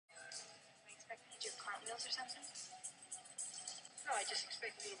clothes or something? No, I just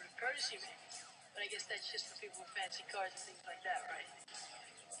expect a little bit of courtesy, man. But I guess that's just for people with fancy cars and things like that, right?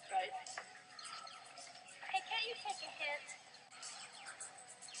 Right? Hey, can't you take a hit?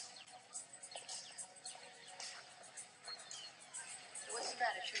 What's the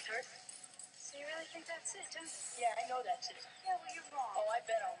matter? Truth hurt? So you really think that's it, don't you? Yeah, I know that's it. Yeah, well, you're wrong. Oh, I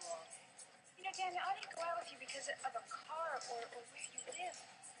bet I'm wrong. You know, Daniel, I didn't go out with you because of a car or where you live.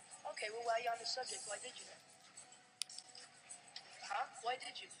 Okay, well, while you're on the subject, why did you then? Huh? Why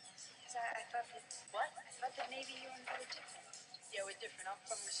did you? Because I thought that... What? I thought that maybe you and I were different. Yeah, we're different. I'm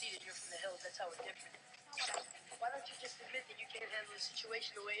from Reseda, you're from the hills. That's how we're different. No, Why don't you just admit that you can't handle the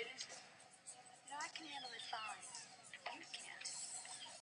situation the way it is? I can handle it fine.